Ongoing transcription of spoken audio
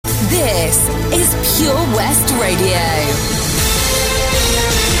is Pure West Radio.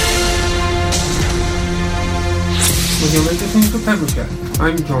 With your latest news for Pembrokeshire,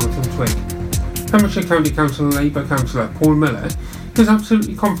 I'm Jonathan Twigg. Pembrokeshire County Council Labour Councillor Paul Miller is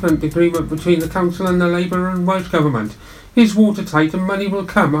absolutely confident the agreement between the Council and the Labour and Welsh Government is watertight and money will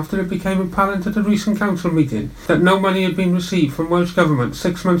come after it became apparent at a recent council meeting that no money had been received from Welsh Government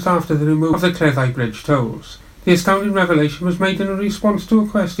 6 months after the removal of the Cleddau Bridge tolls. The astounding revelation was made in a response to a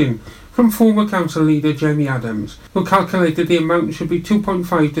question from former council leader Jamie Adams, who calculated the amount should be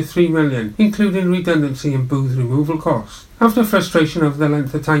 2.5 to 3 million, including redundancy and booth removal costs. After frustration over the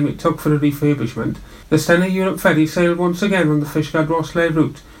length of time it took for the refurbishment, the Stena Europe ferry sailed once again on the Fishguard-Rosslare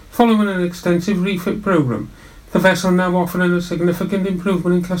route, following an extensive refit programme. The vessel now offering a significant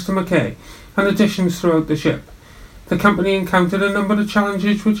improvement in customer care and additions throughout the ship. The company encountered a number of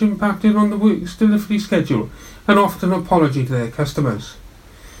challenges which impacted on the work's delivery schedule and offered an apology to their customers.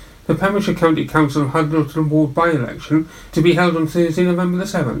 The Pembrokeshire County Council Hadlton Ward by-election, to be held on Thursday, November the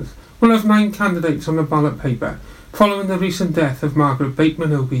 7th, will have 9 candidates on the ballot paper, following the recent death of Margaret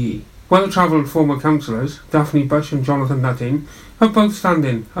Bateman OBE. Well-travelled former councillors, Daphne Bush and Jonathan Nutting, are both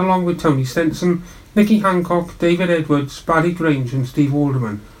standing, along with Tony Stenson, Nicky Hancock, David Edwards, Barry Grange and Steve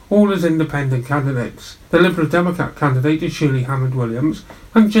Alderman, all as independent candidates. The Liberal Democrat candidate is Shirley Hammond-Williams,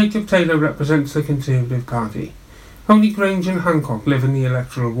 and Jacob Taylor represents the Conservative Party. Only Grange and Hancock live in the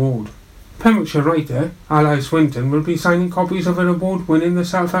electoral ward. Pembrokeshire writer Alice Winton will be signing copies of her award-winning The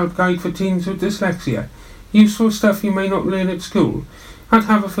Self-Help Guide for Teens with Dyslexia, Useful Stuff You May Not Learn at School, at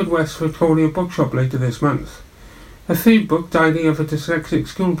Haverfordwest Victoria Bookshop later this month. A third book, Diary of a Dyslexic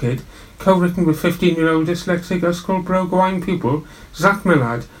School Kid, co-written with 15-year-old dyslexic Ysgol Brockway pupil Zach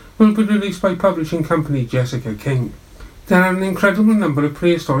Millard, will be released by publishing company Jessica King. There are an incredible number of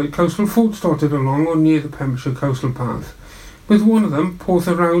prehistoric coastal forts dotted along or near the Pembrokeshire coastal path, with one of them,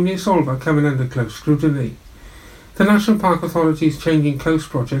 Portharow near Solva, coming under close scrutiny. The National Park Authority's Changing Coast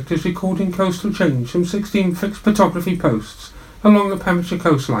project is recording coastal change from 16 fixed photography posts along the Pembrokeshire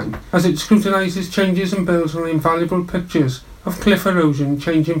coastline, as it scrutinises changes and builds on invaluable pictures of cliff erosion,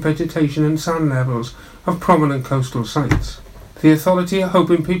 changing vegetation and sand levels of prominent coastal sites. The authority are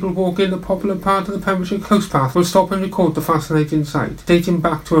hoping people walking the popular part of the Pembrokeshire coast path will stop and record the fascinating site, dating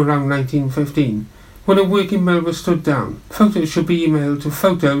back to around 1915, when a working mill was stood down. Photos should be emailed to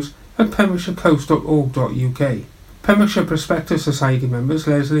photos@pembrokeshirecoast.org.uk. Pembrokeshire Prospective Society members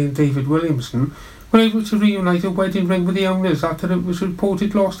Leslie and David Williamson were able to reunite a wedding ring with the owners after it was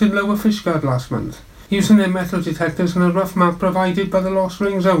reported lost in Lower Fishguard last month. Using their metal detectors and a rough map provided by the lost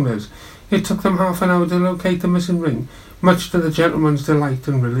ring's owners, it took them half an hour to locate the missing ring, much to the gentleman's delight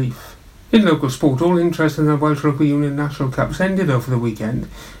and relief. In local sport, all interest in the Welsh Rugby Union National Cups ended over the weekend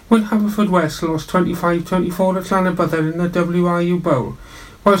when Haverfordwest lost 25-24 at Llanybother in the WRU Bowl,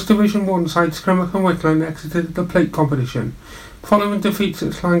 whilst Division 1 sides Crymych and Whitland exited the plate competition, following defeats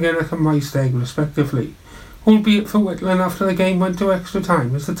at Llangennech and Maesteg respectively, albeit for Whitland after the game went to extra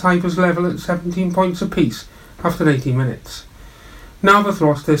time as the tie was level at 17 points apiece after 80 minutes. Narberth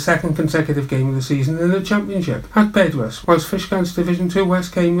lost their second consecutive game of the season in the Championship at Bedwas, whilst Fishguard's Division 2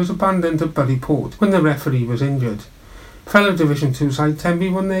 West game was abandoned at Buddy Port when the referee was injured. Fellow Division 2 side Tenby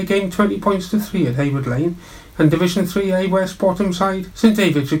won their game 20 points to 3 at Hayward Lane, and Division 3A West bottom side St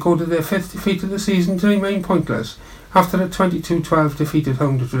David's recorded their 5th defeat of the season to remain pointless after a 22-12 defeat at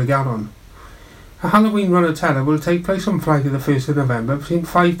home to Tregaron. A Halloween run of terror will take place on Friday the 1st of November between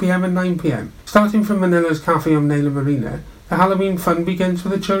 5pm and 9pm. Starting from Manila's Cafe on Naylor Marina, the Halloween fun begins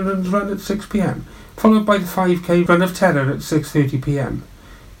with a children's run at 6pm, followed by the 5k run of terror at 6:30pm.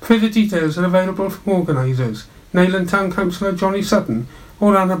 Further details are available from organisers, Nayland Town Councillor Johnny Sutton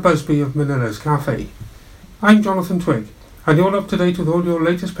or Anna Busby of Manila's Cafe. I'm Jonathan Twigg, and you're up to date with all your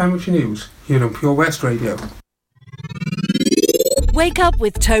latest Pembrokeshire news here on Pure West Radio. Wake up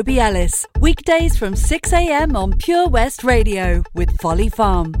with Toby Ellis, weekdays from 6am on Pure West Radio with Folly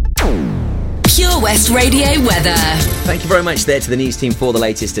Farm. Pure West Radio weather. Thank you very much there to the news team for the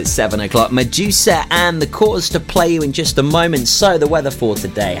latest at 7 o'clock. Medusa and the quarters to play you in just a moment. So the weather for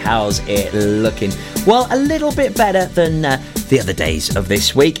today, how's it looking? Well, a little bit better than the other days of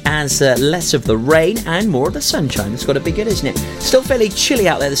this week, as less of the rain and more of the sunshine. It's got to be good, isn't it? Still fairly chilly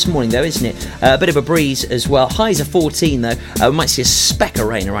out there this morning though, isn't it? A bit of a breeze as well. Highs are 14 though. We might see a speck of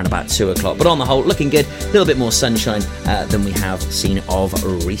rain around about 2 o'clock, but on the whole, looking good. A little bit more sunshine than we have seen of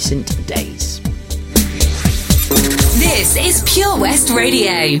recent days. This is Pure West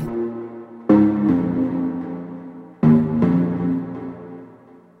Radio.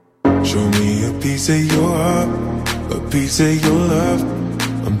 Show me a piece of your heart, a piece of your love.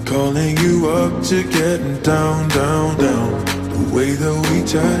 I'm calling you up to getting down, down, down. The way that we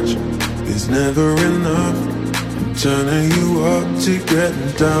touch is never enough. I'm turning you up to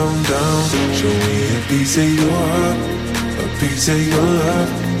getting down, down. Show me a piece of your heart, a piece of your love.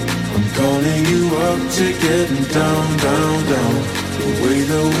 I'm calling you up to getting down, down, down. The way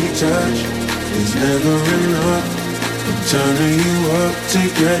that we touch is never enough. I'm turning you up to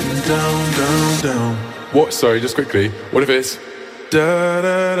getting down, down, down. What? Sorry, just quickly. What if it's da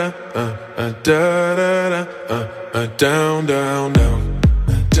da da da da da down, down, down.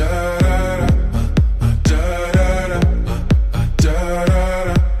 Da da da da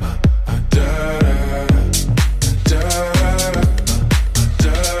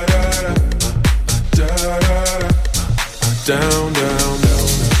down, down, down.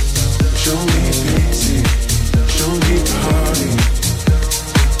 Show me pity, show me party.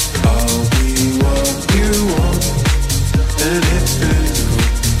 I'll be what you want, and it's physical.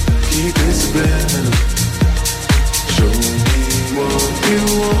 Keep it subliminal. Show me what you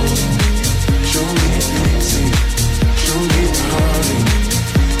want. Show me pity, show me party.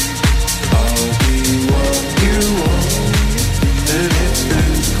 I'll be what you want, and it's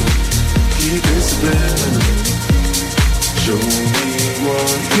physical. Keep it subliminal. Show me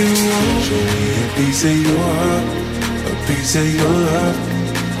what you want. Show me a piece of your heart, a piece of your love.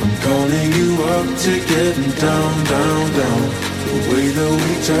 I'm calling you up to getting down, down, down. The way that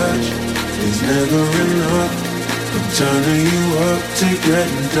we touch is never enough. I'm turning you up to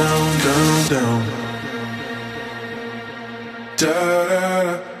getting down, down, down. Da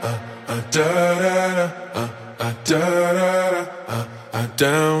da da da da da da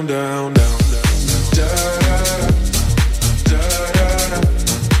down, down, down. Da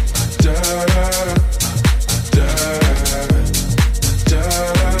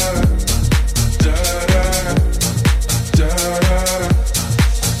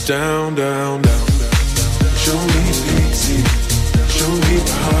down, down, down. Show me pity, show me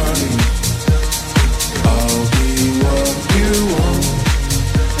party. I'll be what you want,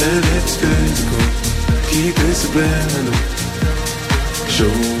 and it's physical. Keep it subliminal.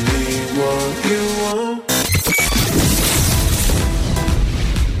 Show me what you want.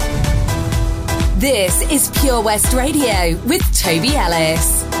 This is Pure West Radio with Toby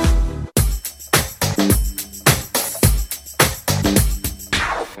Ellis.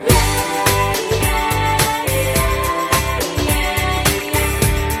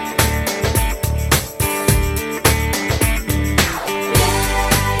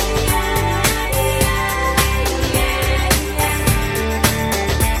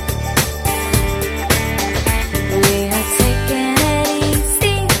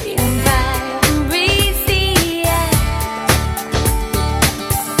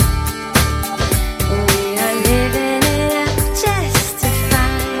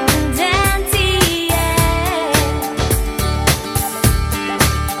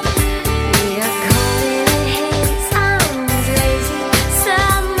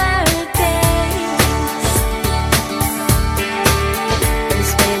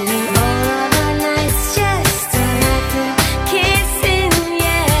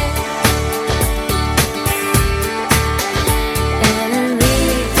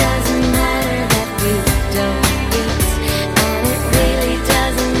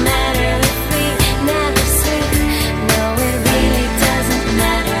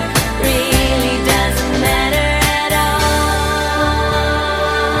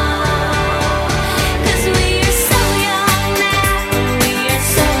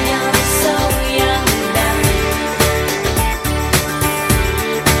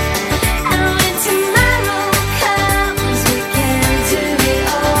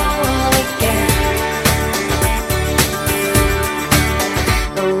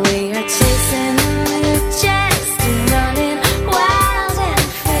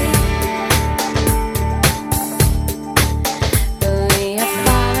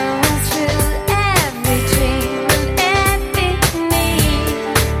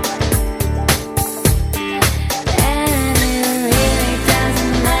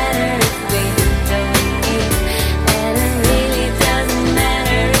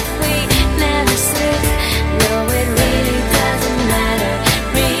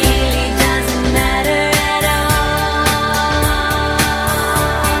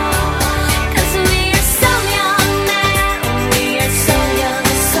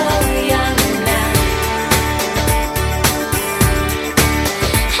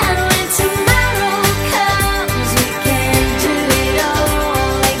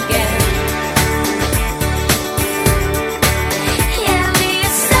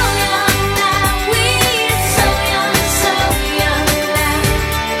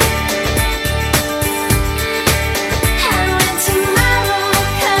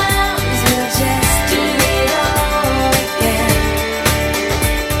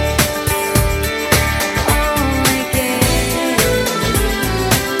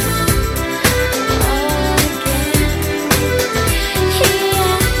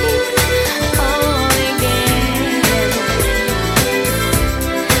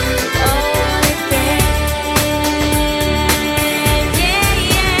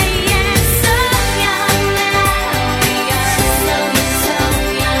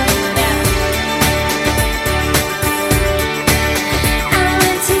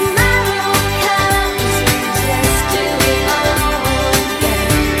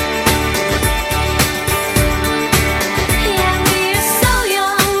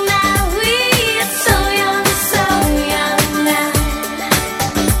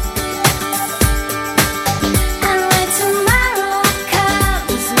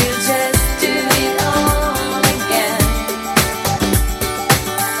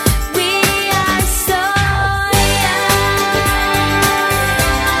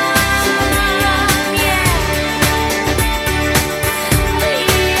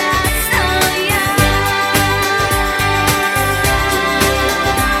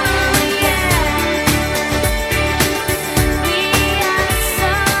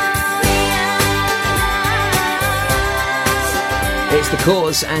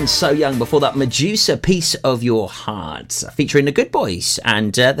 Cause and So Young. Before that, Medusa, Piece of Your Heart, featuring the Good Boys.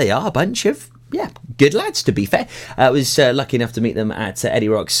 And they are a bunch of, good lads, to be fair. I was lucky enough to meet them at Eddie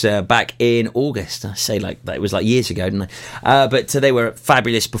Rock's back in August. I say like that, it was like years ago, didn't I? But they were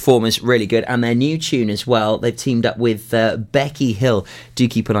fabulous performers, really good. And their new tune as well, they've teamed up with Becky Hill. Do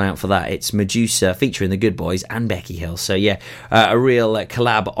keep an eye out for that. It's Medusa featuring the Good Boys and Becky Hill. So a real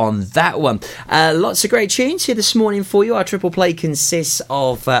collab on that one. Lots of great tunes here this morning for you. Our triple play consists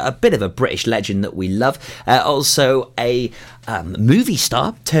of a bit of a British legend that we love. Also a movie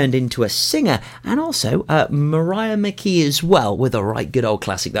star turned into a singer, and also Mariah McKee as well, with a right good old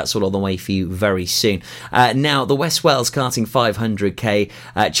classic. That's all on the way for you very soon. Now, the West Wales Karting 500k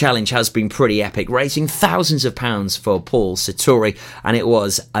challenge has been pretty epic, raising thousands of pounds for Paul Sartori, and it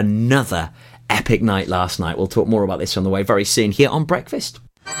was another epic night last night. We'll talk more about this on the way very soon here on Breakfast.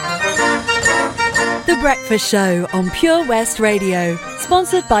 The Breakfast Show on Pure West Radio,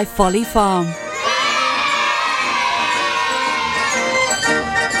 sponsored by Folly Farm.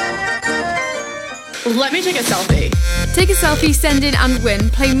 Let me take a selfie. Take a selfie, send in and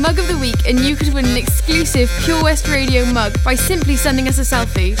win. Play Mug of the Week and you could win an exclusive Pure West Radio mug by simply sending us a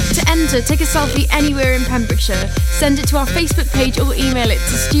selfie. To enter, take a selfie anywhere in Pembrokeshire. Send it to our Facebook page or email it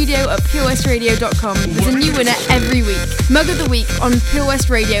to studio@purewestradio.com. There's a new winner every week. Mug of the Week on Pure West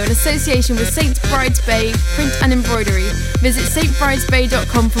Radio in association with St Bride's Bay Print and Embroidery. Visit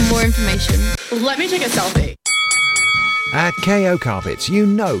stbridesbay.com for more information. Let me take a selfie. At KO Carpets, you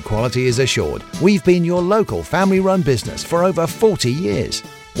know quality is assured. We've been your local family-run business for over 40 years.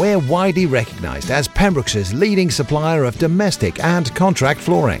 We're widely recognised as Pembrokeshire's leading supplier of domestic and contract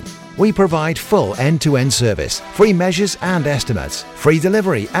flooring. We provide full end-to-end service, free measures and estimates, free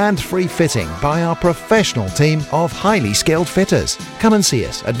delivery and free fitting by our professional team of highly skilled fitters. Come and see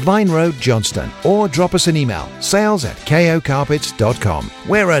us at Vine Road, Johnston, or drop us an email, sales@kocarpets.com.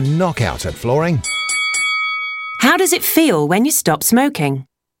 We're a knockout at flooring. How does it feel when you stop smoking?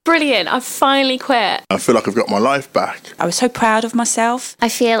 Brilliant, I've finally quit. I feel like I've got my life back. I was so proud of myself. I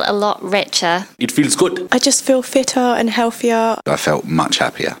feel a lot richer. It feels good. I just feel fitter and healthier. I felt much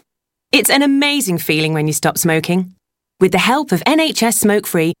happier. It's an amazing feeling when you stop smoking. With the help of NHS Smoke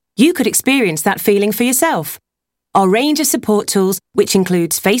Free, you could experience that feeling for yourself. Our range of support tools, which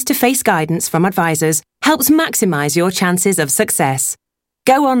includes face-to-face guidance from advisors, helps maximise your chances of success.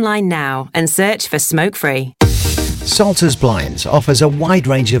 Go online now and search for Smoke Free. Salters Blinds offers a wide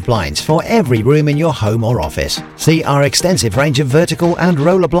range of blinds for every room in your home or office. See our extensive range of vertical and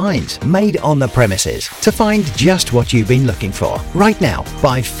roller blinds made on the premises to find just what you've been looking for. Right now,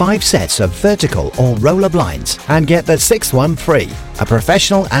 buy 5 sets of vertical or roller blinds and get the 6th one free. A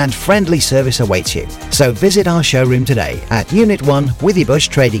professional and friendly service awaits you. So visit our showroom today at Unit 1 Withybush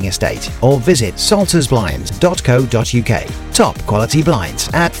Trading Estate or visit saltersblinds.co.uk. Top quality blinds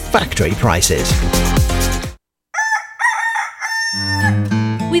at factory prices.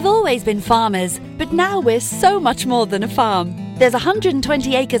 We've always been farmers, but now we're so much more than a farm. There's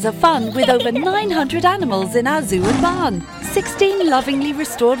 120 acres of fun with over 900 animals in our zoo and barn. 16 lovingly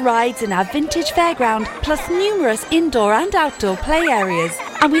restored rides in our vintage fairground, plus numerous indoor and outdoor play areas.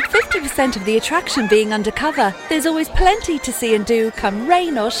 And with 50% of the attraction being undercover, there's always plenty to see and do come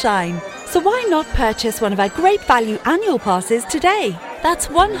rain or shine. So why not purchase one of our great value annual passes today?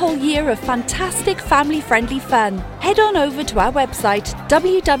 That's one whole year of fantastic family-friendly fun. Head on over to our website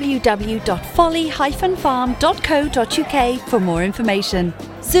www.folly-farm.co.uk for more information.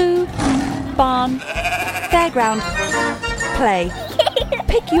 Zoo, barn, fairground, play.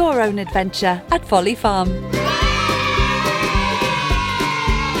 Pick your own adventure at Folly Farm.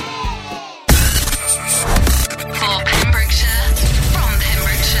 For Pembrokeshire, from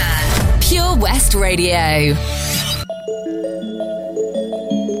Pembrokeshire, Pure West Radio.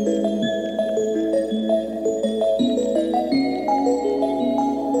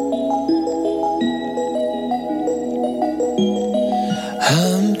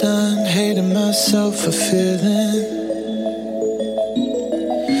 I'm done hating myself for feeling.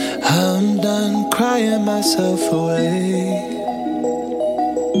 I'm done crying myself away.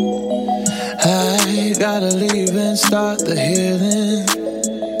 I gotta leave and start the healing.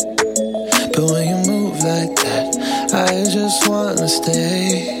 But when you move like that, I just wanna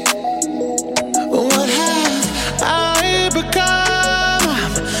stay. What have I become?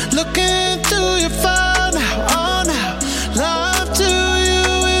 I'm looking through your phone now, oh now. Love to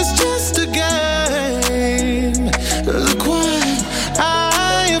you is just a game. Look what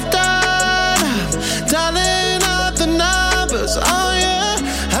I have done. I'm dialing up the numbers, oh yeah.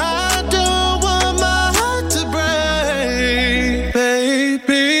 I don't want my heart to break,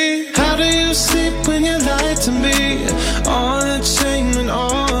 baby. How do you sleep when you lie to me? On a chain when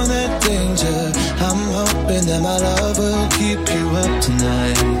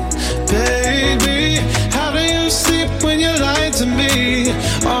Baby, how do you sleep when you lie to me?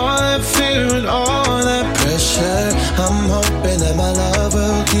 All that fear and all that pressure. I'm hoping that my love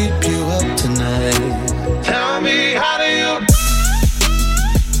will keep you up tonight. Tell me, how do you...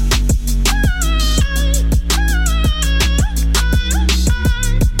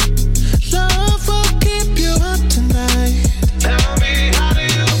 Love will keep you up tonight. Tell me, how do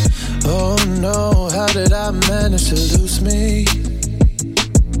you... Oh no, how did I manage to lose me?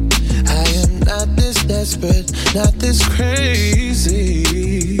 I am not this desperate, not this crazy.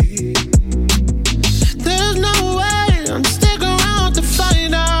 There's no way I'm sticking around to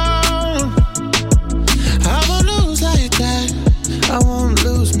find out. I won't lose like that, I won't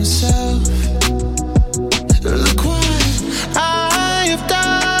lose myself. Look what I have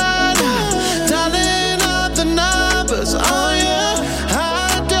done, dialing up the numbers on you.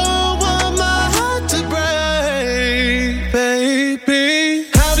 I don't want my heart to break, baby.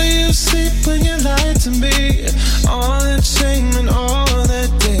 How do you sleep when you lie to me? All that shame and all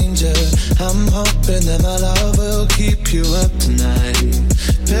that danger. I'm hoping that my love will keep you up tonight,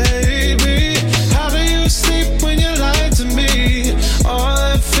 baby. How do you sleep when you lie to me? All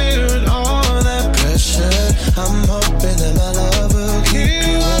that fear and all that pressure. I'm hoping that my love will keep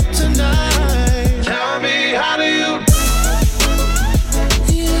you up tonight. Tell me, how do you...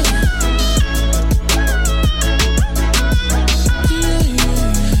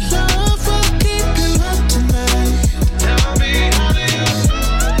 Love will keep you up tonight. Tell me, how do you...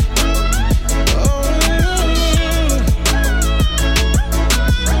 Oh,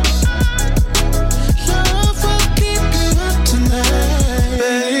 love will keep you up tonight,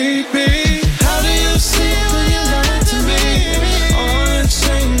 baby. How do you sleep when you lie to me? All that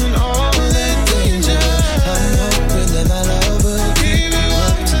shame and all that danger. I'm hoping that my love will keep you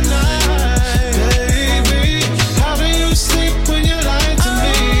up tonight, baby. How do you sleep when you lie to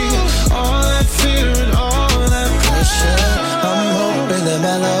me? All that fear and all that pressure. I'm hoping that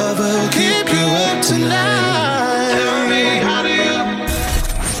my love will keep you up tonight. Tell me, how do you...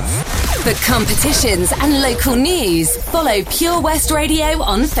 For competitions and local news, follow Pure West Radio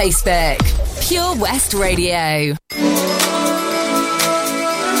on Facebook. Pure West Radio.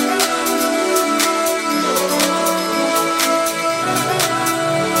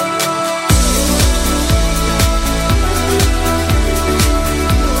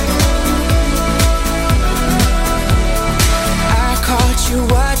 I caught you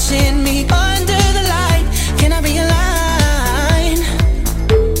watching me under the light. Can I realign?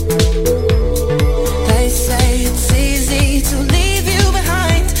 They say it's easy to leave you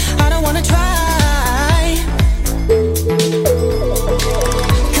behind. I don't wanna try.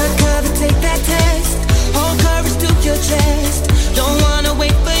 Cut cover, take that test. Hold courage to your chest. Don't wanna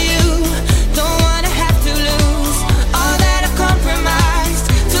wait for you. Don't wanna have to lose all that I've compromised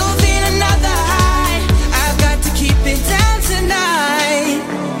to feel another high. I've got to keep it down tonight.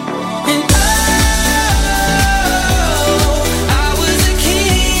 And oh, I was a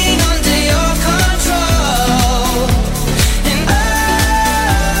king under your control. And oh,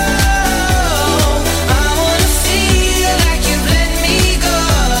 I wanna feel like you've let me go.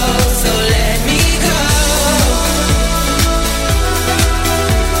 So let me go.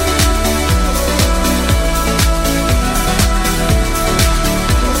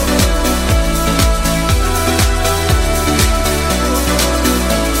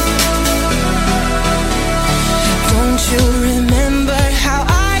 Don't you remember how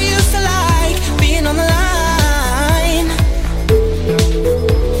I used to like being on the line?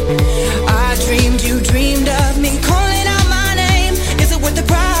 I dreamed you dreamed of me calling out my name. Is it worth the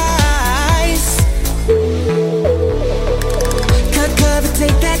price? Cut cover,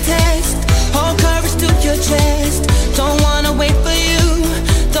 take that test. Hold courage to your chest. Don't wanna wait for you.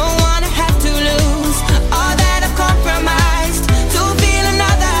 Don't wanna have to lose all that I've compromised to feel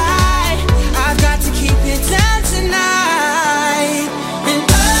another high. I've got to keep it down tonight. And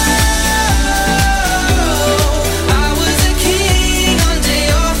oh, I was a king under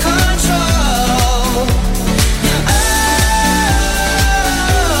your control. And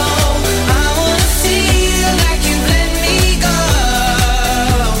oh, I wanna feel like you let me go.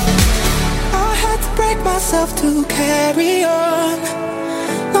 I had to break myself to carry on.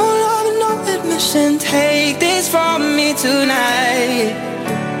 No love and no admission. Take this from me tonight.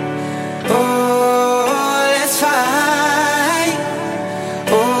 Oh, let's fight.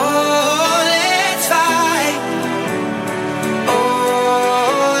 Oh, let's fight.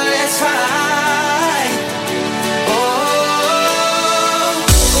 Oh, let's fight. Oh.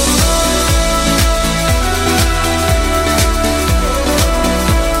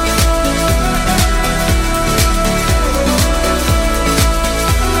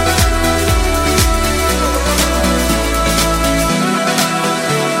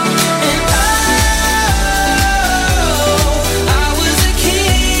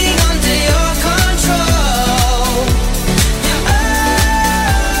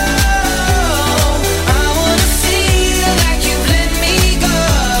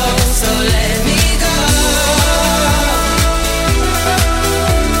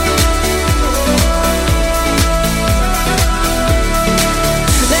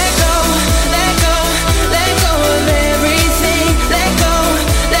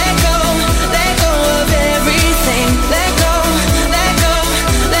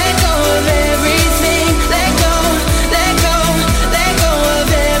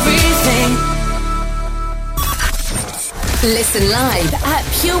 Listen live at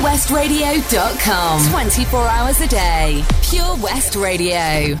purewestradio.com. 24 hours a day. Pure West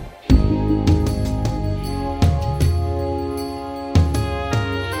Radio.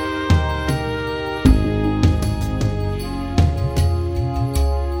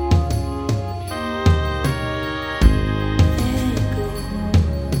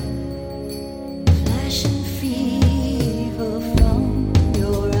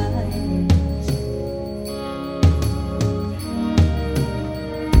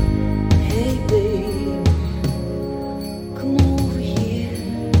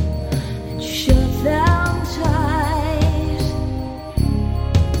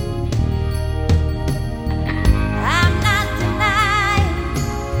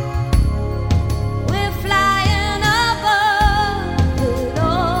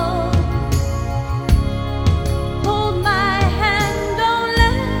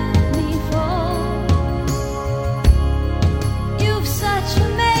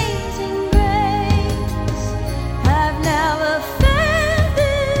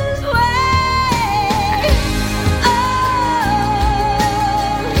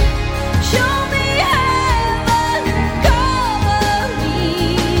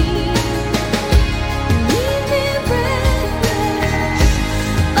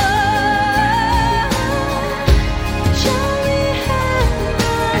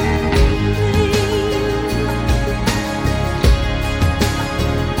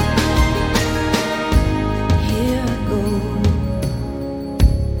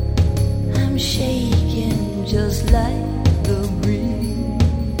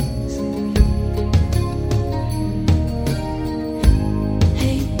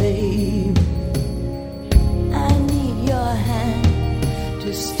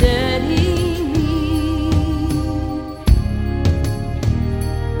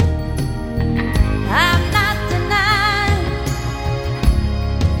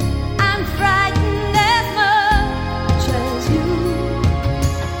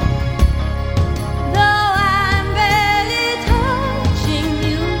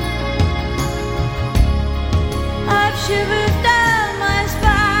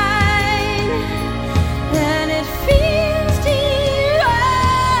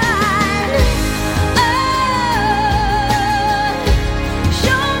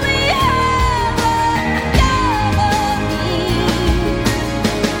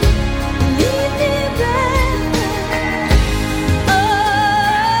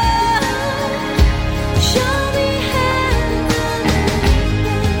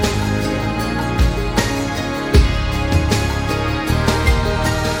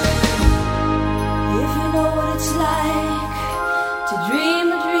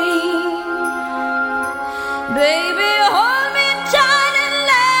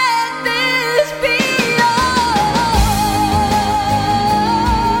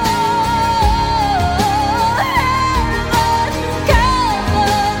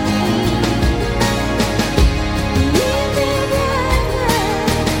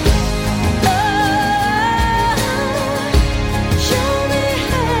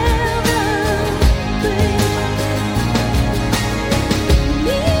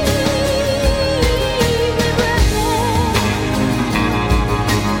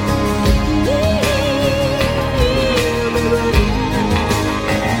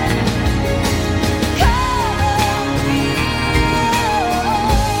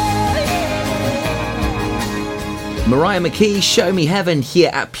 Mariah McKee, Show Me Heaven here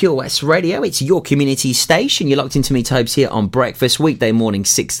at Pure West Radio. It's your community station. You're locked into me, Tobes, here on Breakfast, weekday morning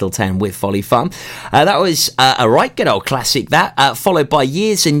 6 till 10 with Folly Farm. That was a right good old classic, that, followed by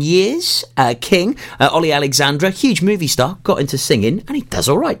Years and Years, King, Ollie Alexandra, huge movie star, got into singing, and he does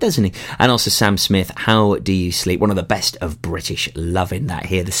all right, doesn't he? And also Sam Smith, How Do You Sleep? One of the best of British, loving that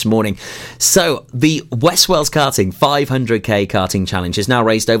here this morning. So, the West Wales Karting 500k karting challenge has now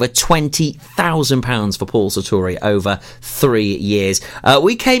raised over £20,000 for Paul Sartori over 3 years.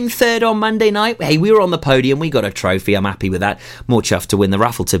 We came third on Monday night. Hey, we were on the podium. We got a trophy. I'm happy with that. More chuffed to win the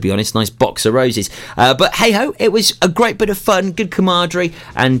raffle, to be honest. Nice box of roses. But hey ho, it was a great bit of fun, good camaraderie,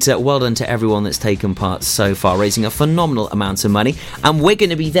 and well done to everyone that's taken part so far, raising a phenomenal amount of money. And we're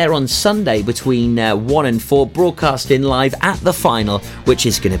going to be there on Sunday between 1 and 4, broadcasting live at the final, which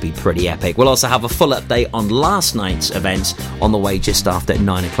is going to be pretty epic. We'll also have a full update on last night's events on the way just after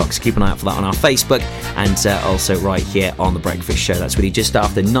 9 o'clock. So keep an eye out for that on our Facebook, and also right here on the Breakfast Show. That's really just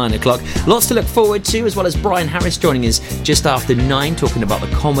after 9 o'clock. Lots to look forward to, as well as Brian Harris joining us just after 9, talking about the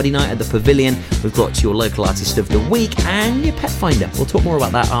comedy night at the Pavilion. We've got your local artist of the week and your pet finder. We'll talk more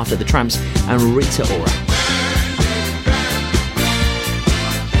about that after the Tramps and Rita Ora.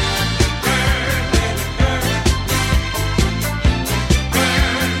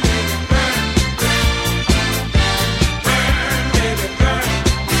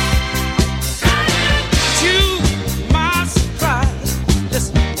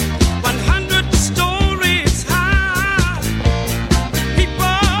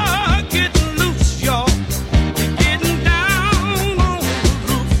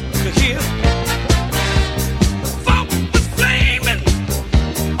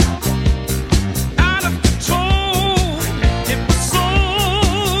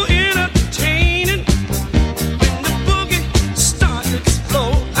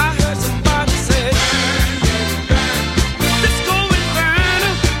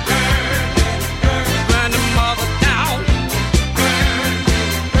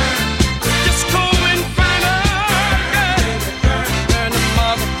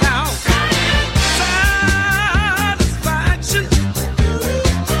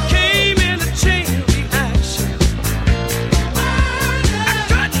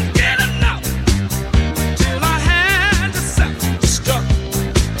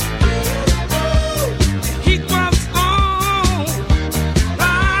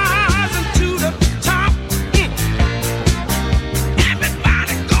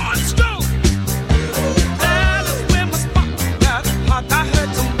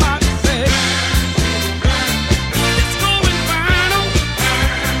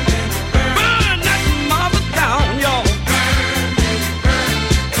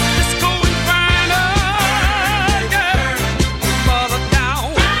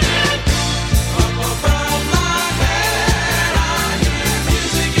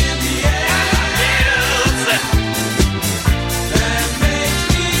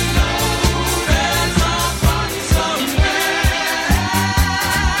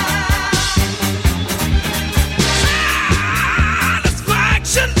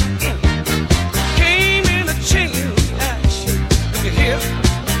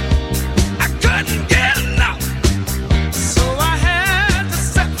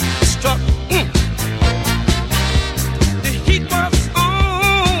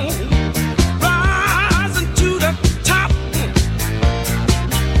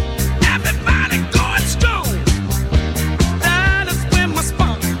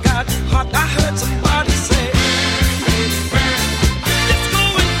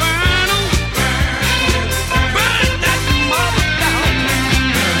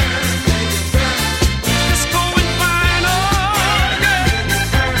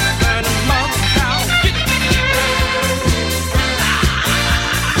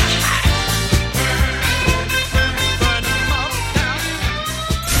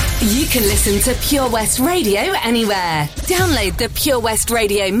 can listen to Pure West Radio anywhere. Download the Pure West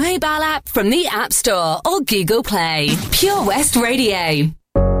Radio mobile app from the App Store or Google Play. Pure West Radio.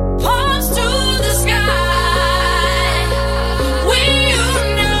 Palms to the sky, we unite.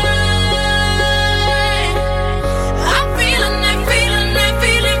 I'm feeling that, feeling that,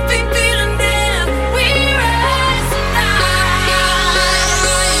 feeling that. We rise tonight.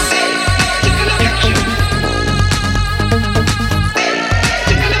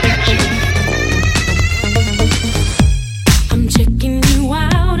 I'm checking you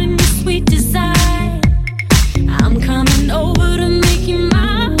out in your sweet desire. I'm coming over to make you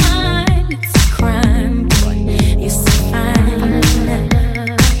mine. It's a crime, boy. You're so fine.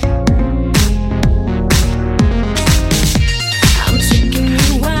 I'm checking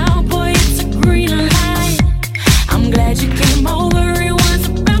you out, boy. It's a green light. I'm glad you came over. It was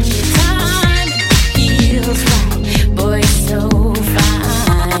about time. It feels right, boy. You're so fine.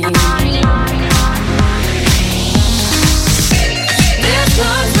 This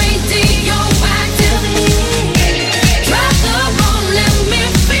love's radioactivity. Drop the ball, let me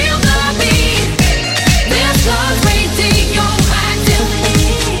feel the beat. This love's radioactivity.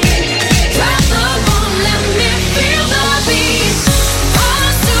 Drop the ball, let me feel the beat.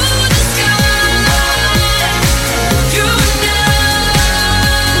 Palms to the sky, you and I.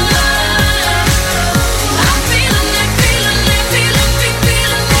 I'm feeling that, feeling that,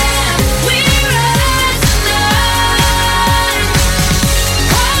 feeling that. We rise tonight.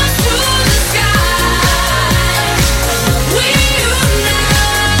 Palms to the sky, we unite.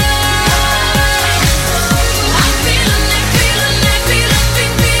 I'm feeling that, feeling that,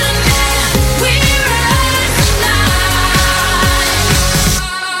 feeling that. We rise tonight.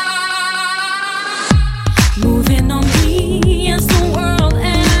 Moving on me as the world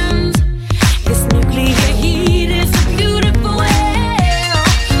ends. This nuclear heat is a beautiful hell.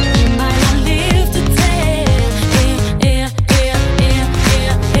 We might not live to tell.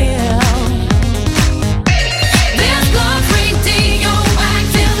 This love's radioactivity.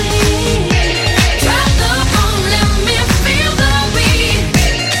 Drop the bomb, let me feel the beat.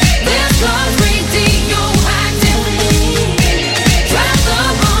 This love's radioactivity. Drop the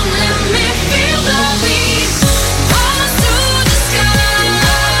bomb, let me feel the beat. Palms to the sky,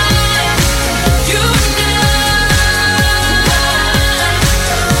 you and I.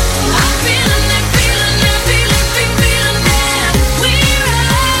 I'm feeling that, feeling that, feeling that. We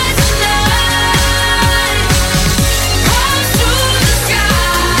rise tonight. Palms to the sky,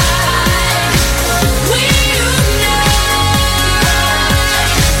 we unite.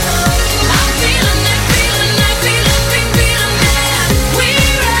 I'm feeling that, feeling that, feeling that. We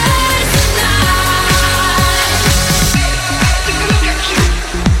rise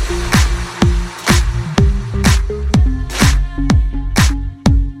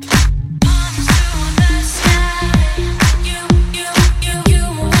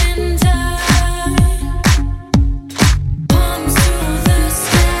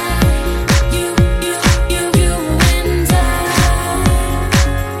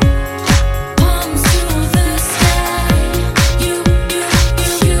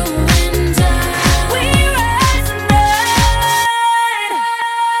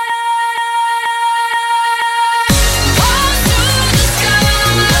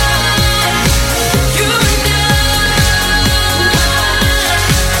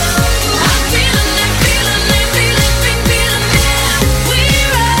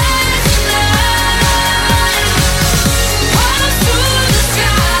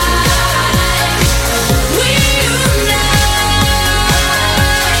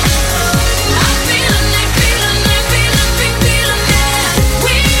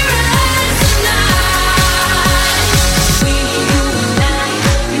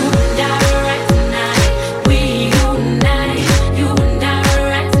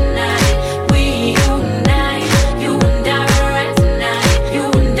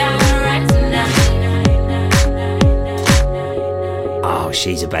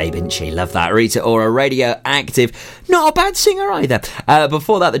She's a babe, isn't she? Love that. Rita Ora, Radioactive. Not a bad singer either.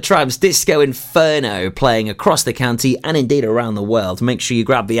 Before that, the Tramps, Disco Inferno, playing across the county and indeed around the world. Make sure you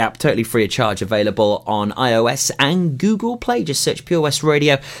grab the app, totally free of charge, available on iOS and Google Play. Just search Pure West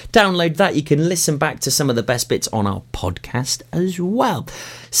Radio. Download that. You can listen back to some of the best bits on our podcast as well.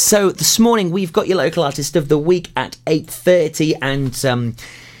 So this morning, we've got your local artist of the week at 8:30 and...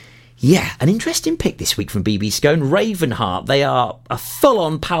 yeah, an interesting pick this week from BB Scone. Ravenheart, they are a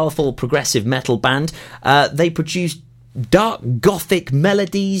full-on powerful progressive metal band. They produce dark gothic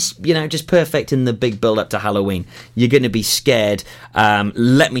melodies, you know, just perfect in the big build up to Halloween. You're going to be scared.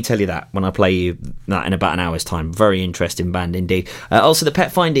 Let me tell you that when I play you that in about an hour's time. Very interesting band indeed. Also, the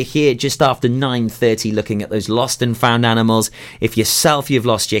Pet Finder here just after 9:30, looking at those lost and found animals. If yourself, you've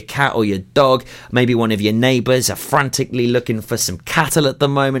lost your cat or your dog, maybe one of your neighbours are frantically looking for some cattle at the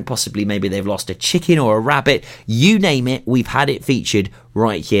moment, possibly maybe they've lost a chicken or a rabbit, you name it, we've had it featured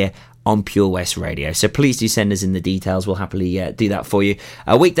right here on Pure West Radio. So please do send us in the details. We'll happily do that for you.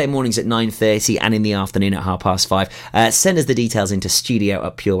 Weekday mornings at 9:30 and in the afternoon at 5:30. Send us the details into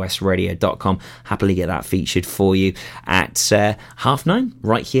studio@purewestradio.com. Happily get that featured for you at 9:30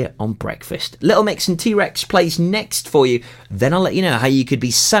 right here on Breakfast. Little Mix and T-Rex plays next for you. Then I'll let you know how you could be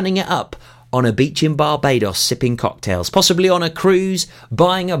sunning it up on a beach in Barbados sipping cocktails, possibly on a cruise,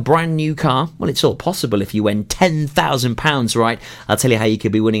 buying a brand new car. Well, it's all possible if you win £10,000, right? I'll tell you how you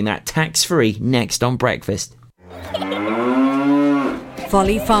could be winning that tax-free next on Breakfast.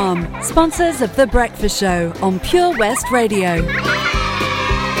 Folly Farm, sponsors of The Breakfast Show on Pure West Radio.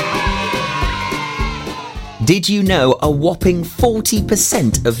 Did you know a whopping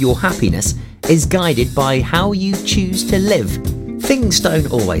 40% of your happiness is guided by how you choose to live? Things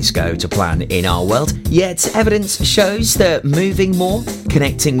don't always go to plan in our world, yet evidence shows that moving more,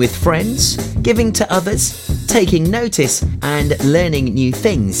 connecting with friends, giving to others, taking notice and learning new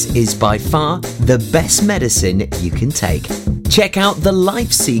things is by far the best medicine you can take. Check out the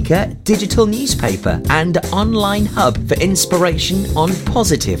LifeSeeker digital newspaper and online hub for inspiration on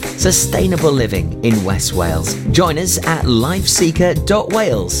positive, sustainable living in West Wales. Join us at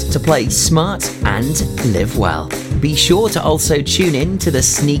lifeseeker.wales to play smart and live well. Be sure to also tune in to the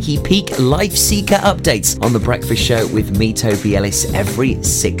Sneaky Peek LifeSeeker updates on The Breakfast Show with me, Toby Ellis, every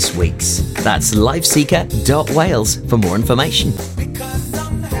 6 weeks. That's lifeseeker.wales for more information.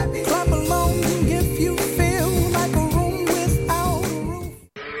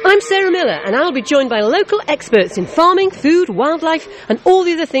 I'm Sarah Miller, and I'll be joined by local experts in farming, food, wildlife and all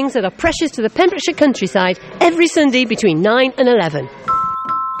the other things that are precious to the Pembrokeshire countryside every Sunday between 9 and 11.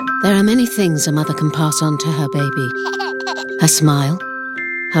 There are many things a mother can pass on to her baby. Her smile,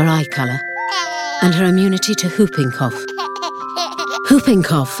 her eye colour, and her immunity to whooping cough. Whooping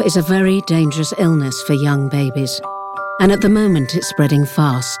cough is a very dangerous illness for young babies, and at the moment it's spreading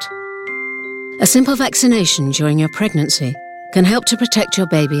fast. A simple vaccination during your pregnancy can help to protect your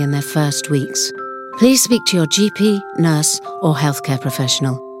baby in their first weeks. Please speak to your GP, nurse, or healthcare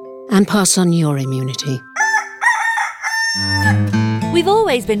professional and pass on your immunity. We've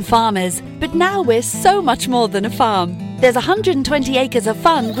always been farmers, but now we're so much more than a farm. There's 120 acres of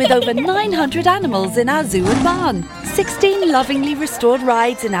fun with over 900 animals in our zoo and barn. 16 lovingly restored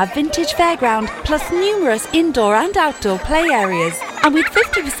rides in our vintage fairground, plus numerous indoor and outdoor play areas. And with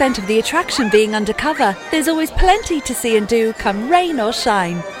 50% of the attraction being undercover, there's always plenty to see and do come rain or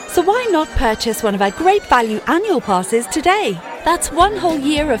shine. So why not purchase one of our great value annual passes today? That's one whole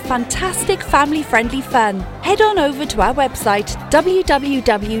year of fantastic family-friendly fun. Head on over to our website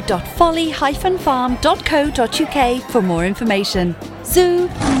www.folly-farm.co.uk for more information. Zoo,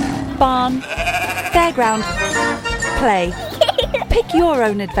 barn, fairground, play. Pick your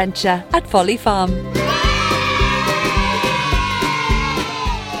own adventure at Folly Farm.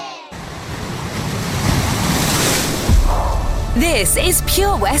 This is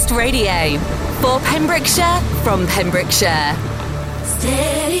Pure West Radio. For Pembrokeshire, from Pembrokeshire.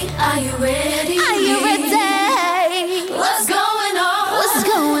 Steady, are you ready? Are you ready? What's going on? What's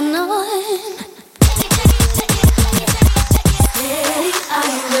going on? Steady, are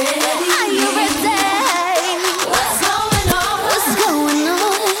you ready? Are you ready? What's going on? What's going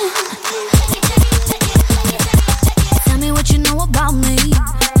on? Tell me what you know about me.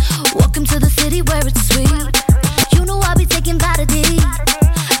 Welcome to the city where it's sweet. You know I'll be taking Vitamin.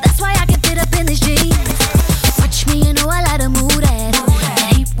 That's why I can fit up in this jeans. Watch me, you know I like to move that.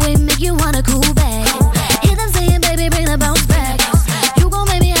 That heat wave make you wanna cool back. Hear them saying, baby, bring the bounce back. You gon'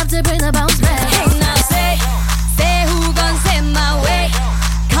 make me have to bring the bounce back. Hey, now say who gon' send my way?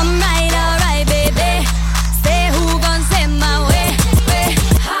 Come right, alright, baby. Say who gon' send my way?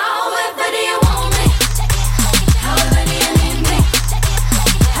 However do you want me? However do you need me?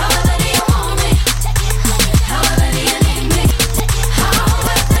 However do you want me? However do you need me?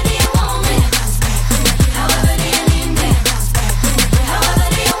 However do you want me? However do you need me? However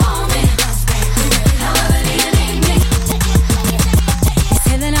do you want me? However do you need me? He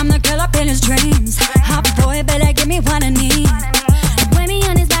said that I'm the girl up in his dreams. Hot boy, better give me what I need. Wear me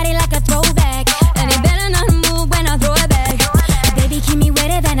on his body like a throwback. And he better not move when I throw it back. Baby, keep me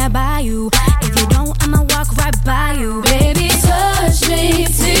waiting, then I buy you. If you don't, I'ma walk right by you. Baby, touch me,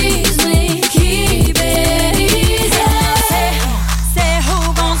 tease me, keep it easy.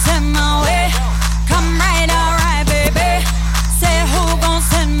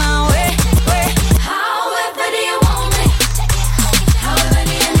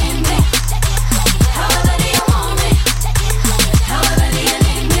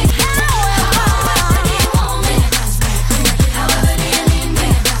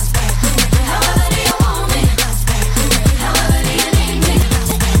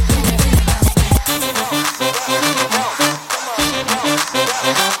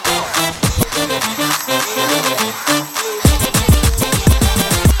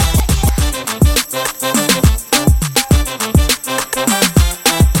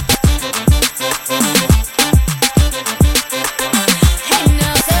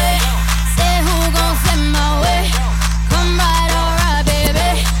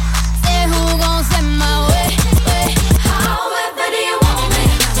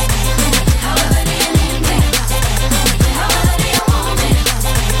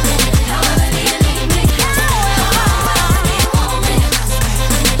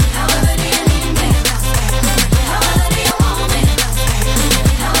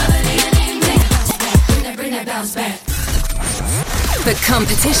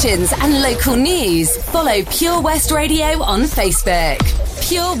 competitions and local news, follow Pure West Radio on Facebook.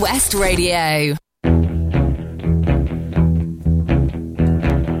 Pure West Radio.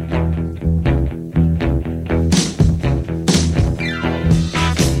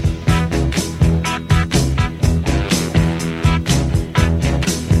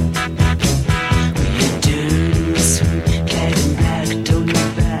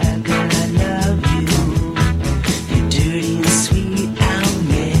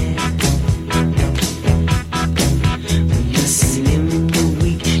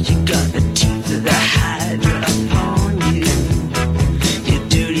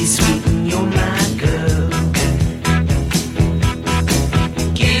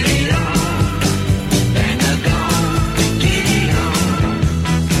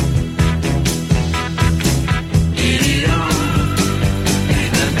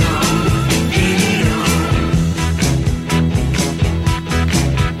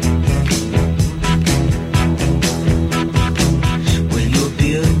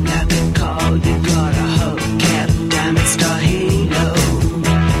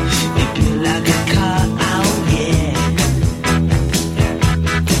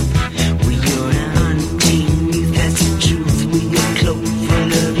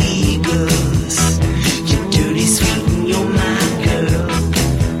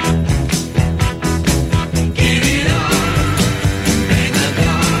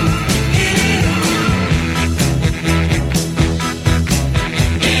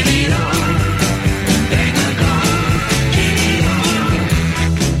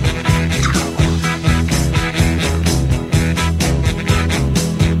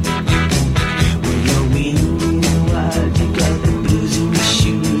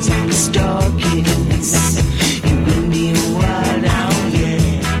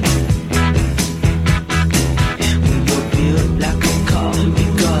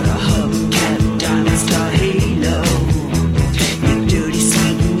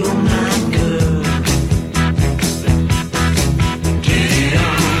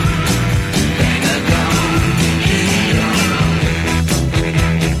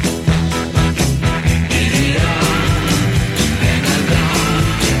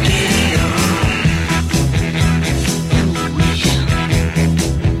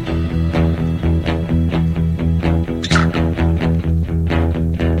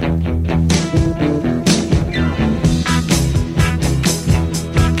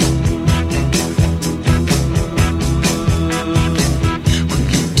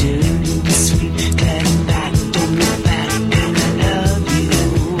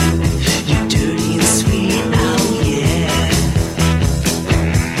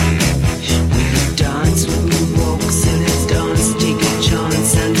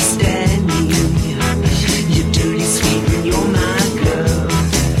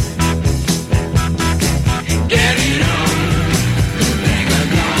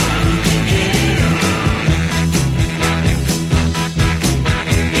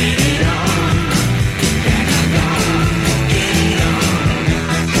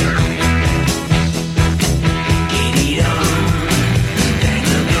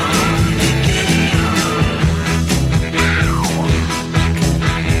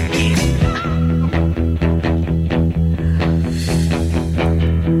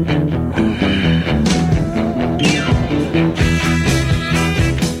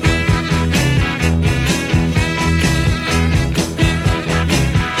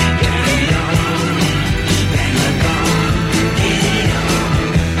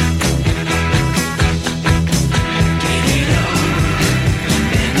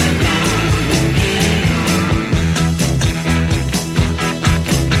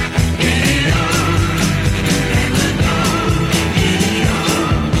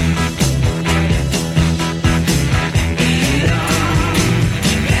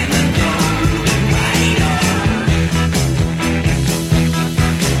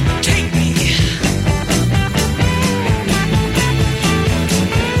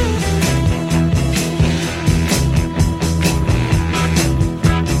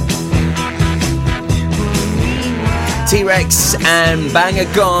 T-Rex and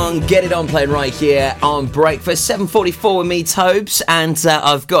Banger Gong, Get It On, playing right here on Breakfast. 7:44 with me, Tobes, and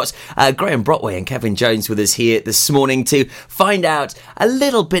I've got Graham Brockway and Kevin Jones with us here this morning to find out a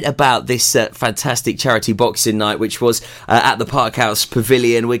little bit about this fantastic charity boxing night, which was at the Parkhouse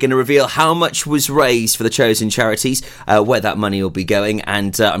Pavilion. We're going to reveal how much was raised for the chosen charities, where that money will be going,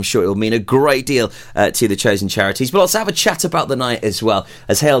 and I'm sure it will mean a great deal to the chosen charities. But also have a chat about the night as well,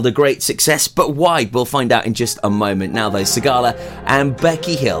 as hailed a great success, but why? We'll find out in just a moment. now, though. Sigala and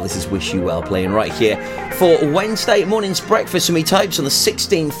Becky Hill. This is Wish You Well playing right here for Wednesday morning's breakfast for me, Topes, on the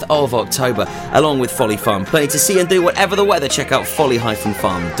 16th of October, along with Folly Farm. Plenty to see and do, whatever the weather. Check out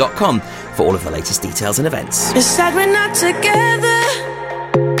folly-farm.com for all of the latest details and events. It's sad we're not together,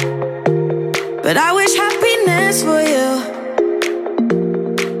 but I wish happiness for you.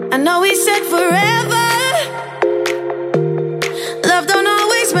 I know we said forever, love don't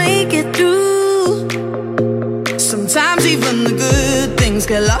always make it through. Sometimes even the good things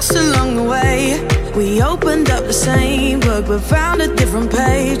get lost along the way. We opened up the same book but found a different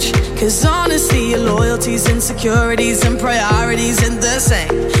page. Cause honestly, your loyalties, insecurities and priorities ain't the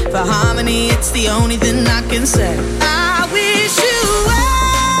same. For harmony, it's the only thing I can say. I wish you well,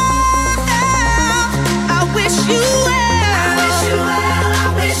 I wish you well, I wish you well, I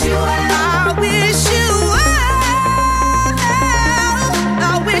wish you well, I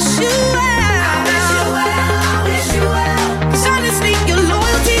wish you well, I wish you well, I wish you well, I wish you well. Cause honestly, your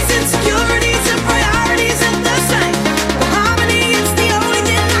loyalties, insecurities and priorities ain't the same. For harmony, it's the only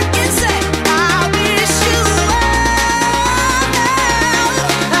thing I can say. I wish you well,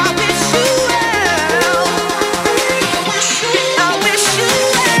 I wish you well, I wish you well, I wish you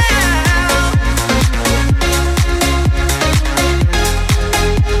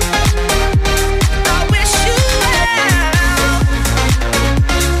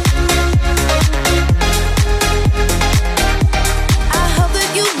I hope that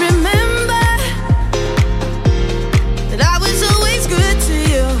you remember that I was always good to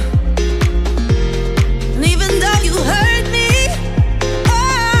you. And even though you hurt me,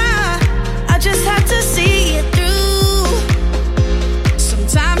 I just had to see it through.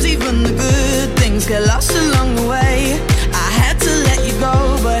 Sometimes even the good things get lost along the way. I had to let you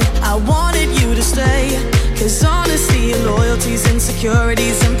go, but I wanted you to stay. Cause honestly, your loyalties,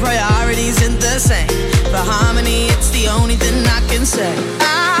 insecurities and priorities ain't the same. For harmony, it's the only thing I can say.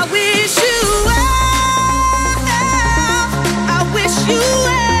 I wish you well, I wish you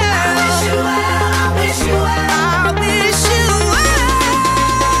well, I wish you well, I wish you well, I wish you well,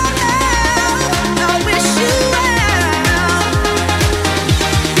 I wish you well.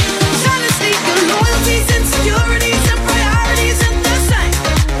 Cause honestly, your loyalties, insecurities and priorities ain't the same.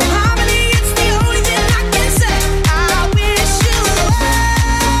 For harmony, it's the only thing I can say. I wish you well,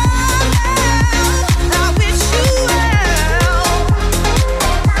 I wish you well,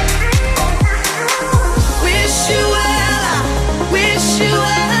 wish you well, I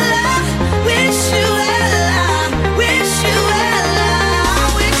wish you well, I wish you well, I wish you well, I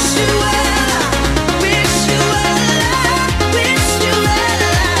wish you well, I wish you well, I wish you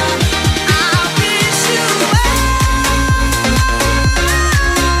well, I wish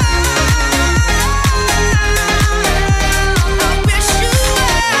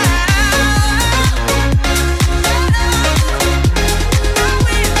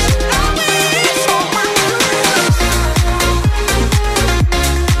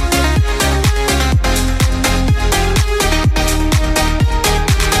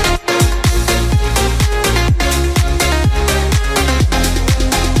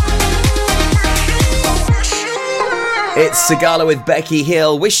It's Sigala with Becky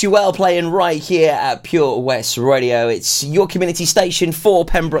Hill. Wish You Well playing right here at Pure West Radio. It's your community station for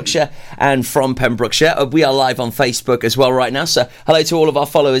Pembrokeshire and from Pembrokeshire. We are live on Facebook as well right now, so hello to all of our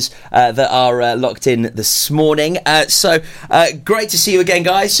followers that are locked in this morning. Great to see you again,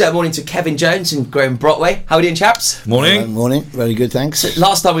 guys. Morning to Kevin Jones and Graham Brockway. How are we doing, chaps? Morning. Morning. Very good, thanks. So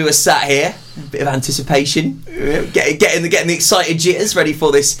last time we were sat here, a bit of anticipation, getting the excited jitters ready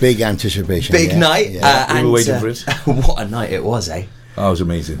for this big anticipation, big night. Yeah. We were waiting for it. What a night it was, eh? Oh, it was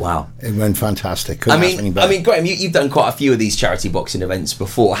amazing. Wow, it went fantastic. I mean, Graham, you've done quite a few of these charity boxing events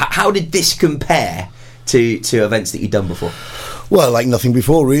before. How did this compare to events that you've done before? Well, like nothing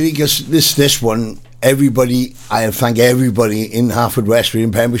before, really. Because this one, I thank everybody in Haverfordwest,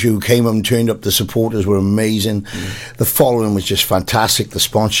 in Pembrokeshire, who came up and turned up. The supporters were amazing. The following was just fantastic. The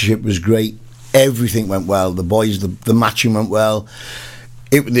sponsorship was great. Everything went well. The boys, the matching went well.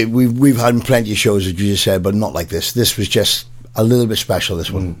 We've had plenty of shows, as you just said, but not like this. This was just a little bit special, this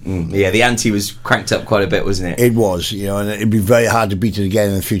one. Yeah, the ante was cranked up quite a bit, wasn't it? It was, and it'd be very hard to beat it again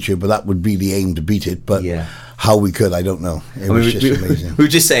in the future, but that would be the aim, to beat it. But how we could, I don't know. It was just amazing. We were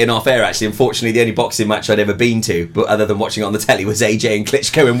just saying off air, actually, unfortunately, the only boxing match I'd ever been to, but other than watching it on the telly, was AJ and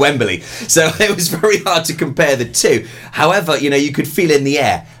Klitschko in Wembley. So it was very hard to compare the two. However, you could feel in the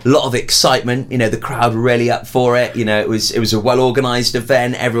air a lot of excitement. The crowd were really up for it. It was a well-organised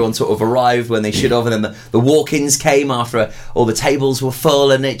event. Everyone sort of arrived when they should have, and then the walk-ins came after all the tables were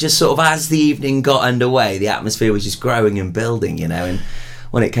full, and it just sort of, as the evening got underway, the atmosphere was just growing and building, and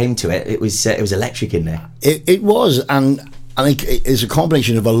when it came to it, it was electric in there. It was, and I think it's a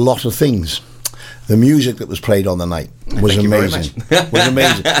combination of a lot of things. The music that was played on the night was amazing. Was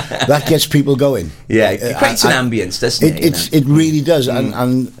amazing. That gets people going. Yeah, it creates an ambience, doesn't it? It really does.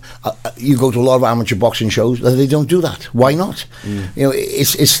 And you go to a lot of amateur boxing shows, they don't do that. Why not? You know,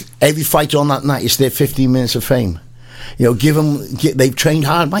 it's every fight on that night. It's their 15 minutes of fame. You know, they've trained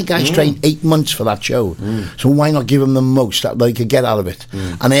hard. My guys trained 8 months for that show. So why not give them the most that they could get out of it?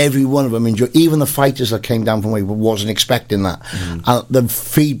 And every one of them enjoyed. Even the fighters that came down from away wasn't expecting that. And the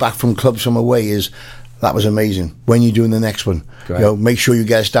feedback from clubs from away is, that was amazing. When you're doing the next one, you know, make sure you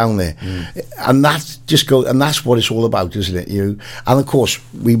get us down there. And that's what it's all about, isn't it? And of course,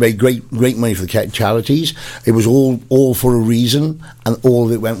 we made great money for the charities. It was all for a reason, and all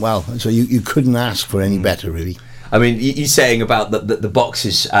of it went well. So you couldn't ask for any better, really. I mean, you saying about the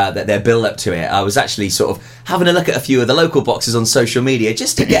boxes, that their build up to it, I was actually sort of having a look at a few of the local boxes on social media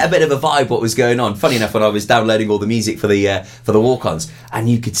just to get a bit of a vibe what was going on. Funny enough, when I was downloading all the music for the walk-ons, and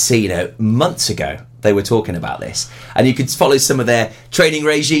you could see, months ago, they were talking about this, and you could follow some of their training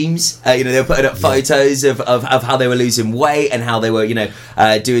regimes. They were putting up photos of how they were losing weight and how they were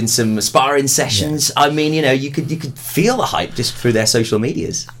doing some sparring sessions. I mean, you could feel the hype just through their social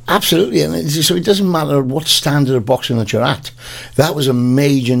medias. Absolutely. And so it doesn't matter what standard of boxing that you're at. That was a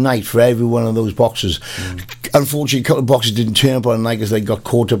major night for every one of those boxers. Unfortunately, a couple of boxers didn't turn up on the night because they got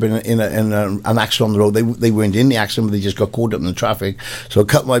caught up in an accident on the road. They weren't in the accident, but they just got caught up in the traffic. So a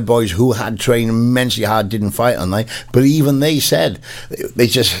couple of my boys who had trained immensely hard didn't fight on night, but even they said they're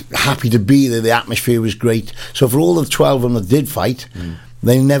just happy to be there. The atmosphere was great. So for all the 12 of them that did fight,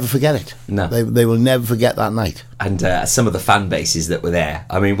 they'll never forget it. No, they will never forget that night. And some of the fan bases that were there.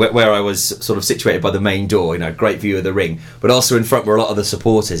 I mean, where I was sort of situated by the main door, great view of the ring, but also in front were a lot of the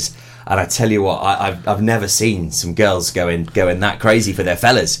supporters. And I tell you what, I've never seen some girls going that crazy for their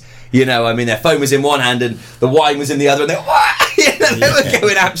fellas. I mean, their phone was in one hand and the wine was in the other, and they were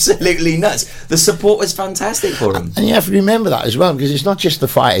going absolutely nuts. The support was fantastic for them. And you have to remember that as well, because it's not just the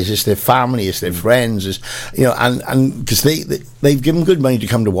fighters, it's their family, it's their friends, and because they've given good money to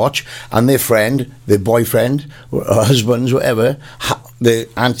come to watch, and their friend, their boyfriend, or husbands, whatever, their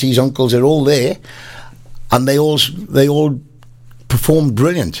aunties, uncles, they're all there, and they all performed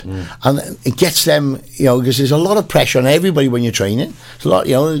brilliant, and it gets them, because there's a lot of pressure on everybody when you're training. It's a lot,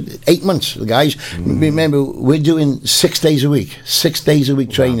 8 months. The guys, remember, we're doing 6 days a week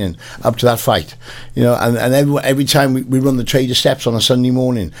training up to that fight, and every time we run the trader steps on a Sunday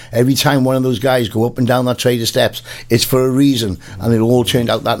morning, every time one of those guys go up and down that trader steps, it's for a reason, and it all turned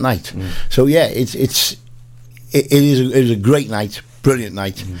out that night. So yeah, it is a great night, brilliant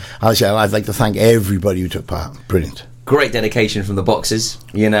night. I'd like to thank everybody who took part. Brilliant. Great dedication from the boxers.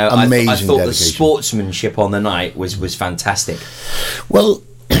 Amazing. I thought dedication. The sportsmanship on the night was fantastic. Well,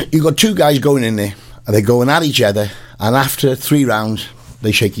 you got two guys going in there, and they're going at each other, and after 3 rounds,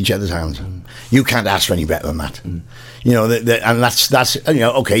 they shake each other's hands. You can't ask for any better than that. And that's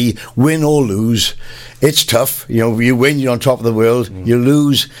okay. Win or lose, it's tough. You win, you're on top of the world. You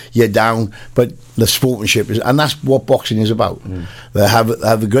lose, you're down. But the sportsmanship is, and that's what boxing is about. They have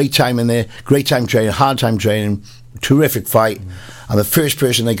a great time in there, great time training, hard time training. Terrific fight, and the first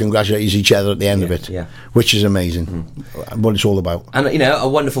person they congratulate is each other at the end of it, which is amazing. What it's all about. And a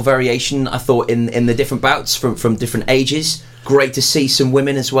wonderful variation, I thought, in the different bouts from different ages. Great to see some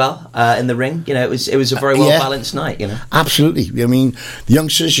women as well in the ring. It was a very well balanced night. Absolutely. I mean, the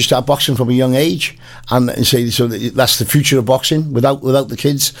youngsters, you start boxing from a young age, and so that's the future of boxing. Without the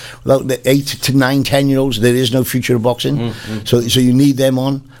kids, without the 8 to 9, 10-year-olds, there is no future of boxing. So you need them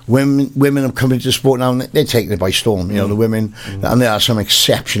on. Women have come into the sport now, and they're taking it by storm. The women, and there are some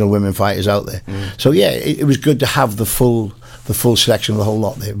exceptional women fighters out there. So yeah, it was good to have the full selection of the whole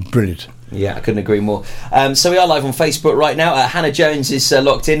lot there. Brilliant. Yeah, I couldn't agree more. So we are live on Facebook right now. Hannah Jones is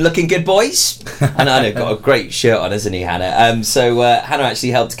locked in. Looking good, boys. And I know, got a great shirt on, hasn't he, Hannah? So Hannah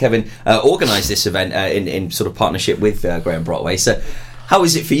actually helped Kevin organise this event in sort of partnership with Graham Brockway. So how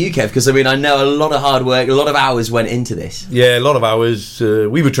is it for you, Kev? Because I mean, I know a lot of hard work, a lot of hours went into this. Yeah, a lot of hours.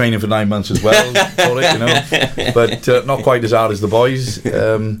 We were training for 9 months as well, but not quite as hard as the boys.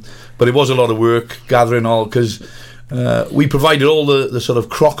 But it was a lot of work gathering all, because we provided all the sort of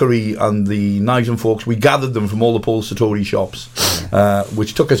crockery and the knives and forks. We gathered them from all the Paul Sartori shops,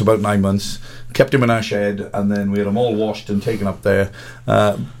 which took us about 9 months. Kept them in our shed, and then we had them all washed and taken up there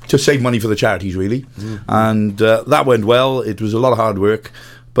to save money for the charities, really. And that went well. It was a lot of hard work,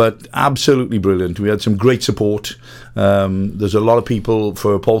 but absolutely brilliant. We had some great support. There's a lot of people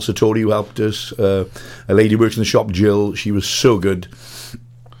for Paul Sartori who helped us. A lady who works in the shop, Jill, she was so good.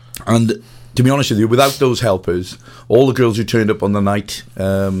 And to be honest with you, without those helpers, all the girls who turned up on the night,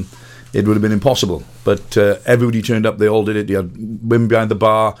 it would have been impossible. But everybody turned up, they all did it. You had women behind the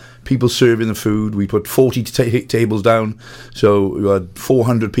bar, people serving the food. We put 40 tables down, so we had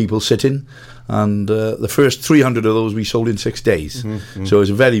 400 people sitting. And the first 300 of those we sold in 6 days. Mm-hmm. So it was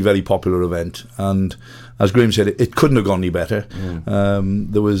a very, very popular event. And as Graham said, it couldn't have gone any better.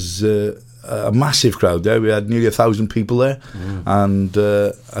 There was a massive crowd there. We had nearly 1,000 people there. And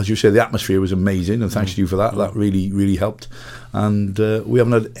as you say, the atmosphere was amazing. And thanks to you for that. That really, really helped. And we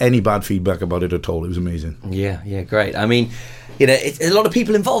haven't had any bad feedback about it at all. It was amazing. Yeah, great. I mean, you know, it's a lot of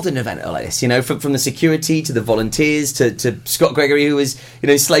people involved in an event like this, you know, from the security to the volunteers to Scott Gregory, who was, you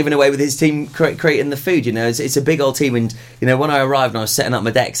know, slaving away with his team creating the food. You know, it's a big old team. And, you know, when I arrived and I was setting up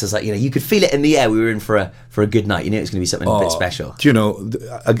my decks, I was like, you know, you could feel it in the air. We were in for a good night. You knew it was going to be something a bit special. Do you know,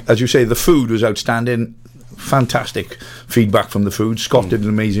 as you say, the food was outstanding. Fantastic feedback from the food. Scott did an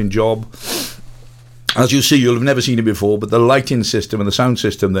amazing job. As you see, you'll have never seen it before, but the lighting system and the sound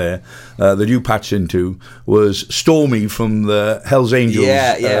system there that you patched into was Stormy from the Hells Angels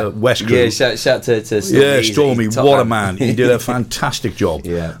West crew. Yeah, shout to Stormy. Yeah, Stormy, what a man. He did a fantastic job.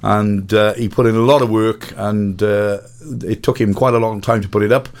 Yeah. And he put in a lot of work, and it took him quite a long time to put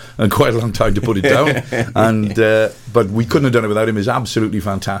it up and quite a long time to put it down. And but we couldn't have done it without him. It's absolutely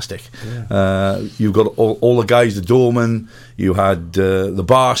fantastic. You've got all the guys, the doorman, you had the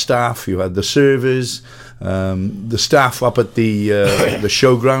bar staff, you had the servers, the staff up at the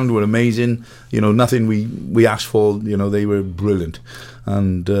showground were amazing. You know, nothing we asked for. You know, they were brilliant.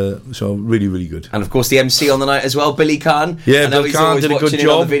 And so really, really good. And of course the MC on the night as well, Billy Khan. Yeah, Bill Khan did a good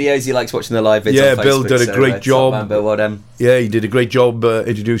job. On the videos, he likes watching the live videos. Yeah, on Facebook, Bill did a great job. Man, Bill, well done. Yeah, he did a great job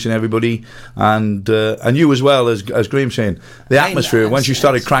introducing everybody, and you as well, as Graham's saying, the atmosphere once you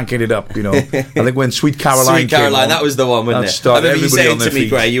started cranking it up. You know, I think when Sweet Caroline came on, that was the one, wasn't it? I remember you saying to me,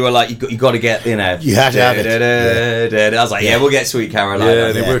 Gray, you were like, you got to get, you know, you had to have it. I was like, we'll get Sweet Caroline.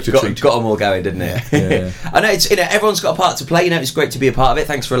 Yeah, they worked a treat. Got them all going, didn't it? Yeah. I know it's, you know, everyone's got a part to play. You know, it's great to be a part of it.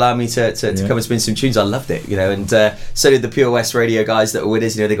 Thanks for allowing me to come and spin some tunes. I loved it, you know, and so did the Pure West Radio guys that were with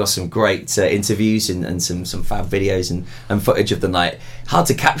us. You know, they got some great interviews and some fab videos and footage of the night. Hard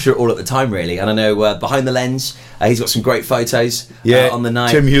to capture it all at the time, really. And I know behind the lens, he's got some great photos on the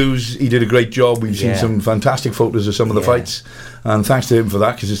night. Tim Hughes, he did a great job. We've seen some fantastic photos of some of the fights, and thanks to him for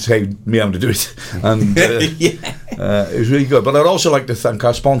that, because it's saved me having to do it. And it was really good. But I'd also like to thank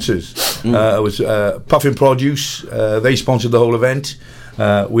our sponsors. It was Puffin Produce. They sponsored the whole event.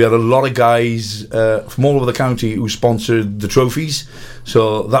 We had a lot of guys from all over the county who sponsored the trophies,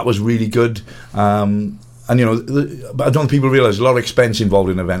 so that was really good. And you know, I don't think people realise a lot of expense involved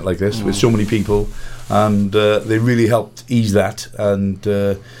in an event like this with so many people, and they really helped ease that. And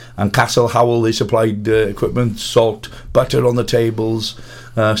Castle Howell, they supplied equipment, salt, butter on the tables,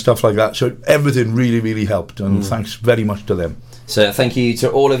 stuff like that. So everything really, really helped, and thanks very much to them. So thank you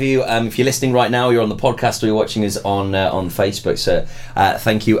to all of you. If you're listening right now, you're on the podcast or you're watching us on Facebook. So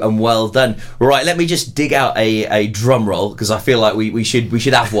thank you and well done. Right, let me just dig out a drum roll, because I feel like we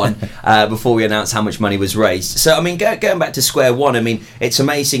should have one before we announce how much money was raised. So I mean, going back to square one, I mean, it's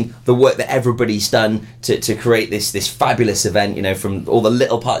amazing the work that everybody's done to create this fabulous event. You know, from all the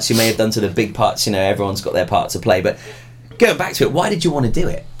little parts you may have done to the big parts. You know, everyone's got their part to play. But going back to it, why did you want to do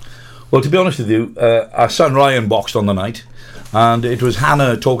it? Well, to be honest with you, our son Ryan boxed on the night. And it was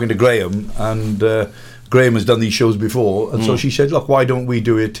Hannah talking to Graham, and Graham has done these shows before, and so she said, look, why don't we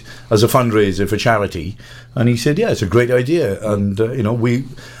do it as a fundraiser for charity? And he said, yeah, it's a great idea. And you know,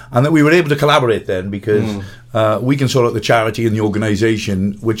 then we were able to collaborate then, because we can sort out the charity and the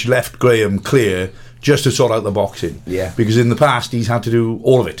organisation, which left Graham clear just to sort out the boxing. Yeah. Because in the past he's had to do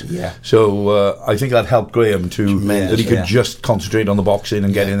all of it. Yeah. So I think that helped Graham that he could just concentrate on the boxing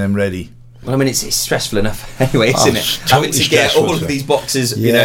and getting them ready. Well, I mean, it's stressful enough anyway, isn't it? Totally having to get all of these boxes, you know,